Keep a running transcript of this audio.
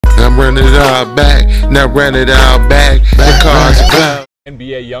run it all back, now run it all back. The car's club.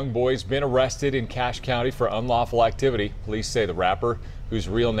 NBA young boy's been arrested in Cache County for unlawful activity. Police say the rapper, whose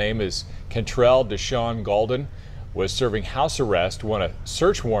real name is Cantrell Deshaun Golden, was serving house arrest when a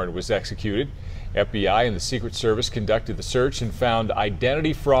search warrant was executed. FBI and the Secret Service conducted the search and found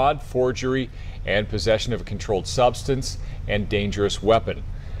identity fraud, forgery, and possession of a controlled substance and dangerous weapon.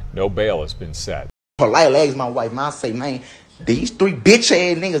 No bail has been set. Politely ask my wife, man, I say, man, these three bitch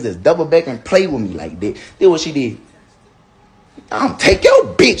ass niggas that's double back and play with me like that. That's what she did. I'm take your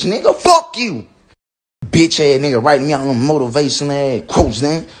bitch, nigga. Fuck you. Bitch ass nigga writing me out on motivation ass quotes,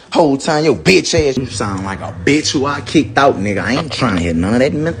 then. Whole time, your bitch ass. You sound like a bitch who I kicked out, nigga. I ain't trying to hear none of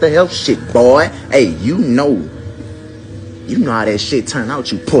that mental health shit, boy. Hey, you know how that shit turned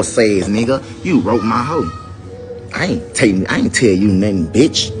out, you pussy ass nigga. You wrote my hoe. I ain't tell you nothing,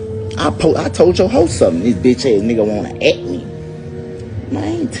 bitch. I told your hoe something. This bitch ass nigga wanna at me. Man, I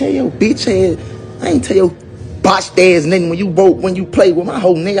ain't tell your bitch ass. I ain't tell your botched ass nigga when you play with my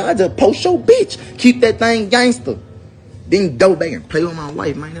whole nigga. I just post your bitch. Keep that thing gangster. Then go back and play with my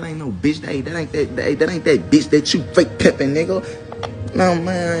wife, man. That ain't no bitch. That ain't that bitch that you fake pimping, nigga. No,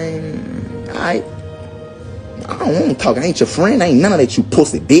 man. I don't want to talk. I ain't your friend. I ain't none of that, you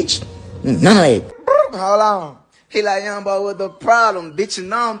pussy bitch. None of that. Hold on. He like, young boy, with the problem, bitch, and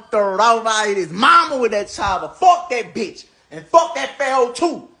now I'm thrown over out of his mama with that child, but fuck that bitch. And fuck that fat hoe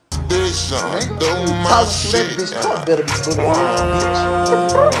too. Bitch, my shit. Better be good bitch.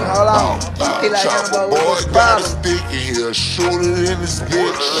 Hold on. He like, young boy, with the problem. Stick in here, shoot it in his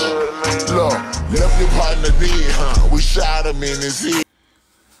bitch. Look, left your partner dead, huh? We shot him in his head.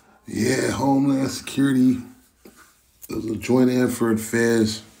 Yeah, Homeland Security. It was a joint effort.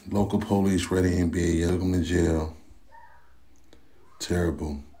 Feds, local police, ready NBA, took him to jail.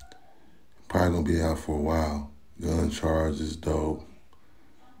 Terrible. Probably gonna be out for a while. Gun charges, dope.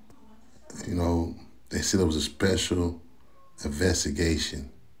 You know, they said it was a special investigation.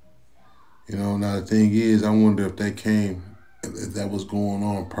 You know, now the thing is, I wonder if that was going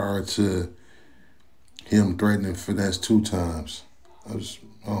on prior to him threatening finesse 2 times. I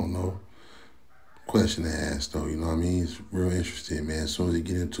don't know. Question to ask though, you know what I mean? He's real interested, man. As soon as he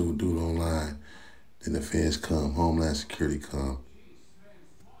get into a dude online, then the feds come, Homeland Security come.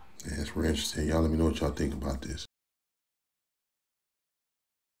 Yeah, it's real interesting. Y'all let me know what y'all think about this.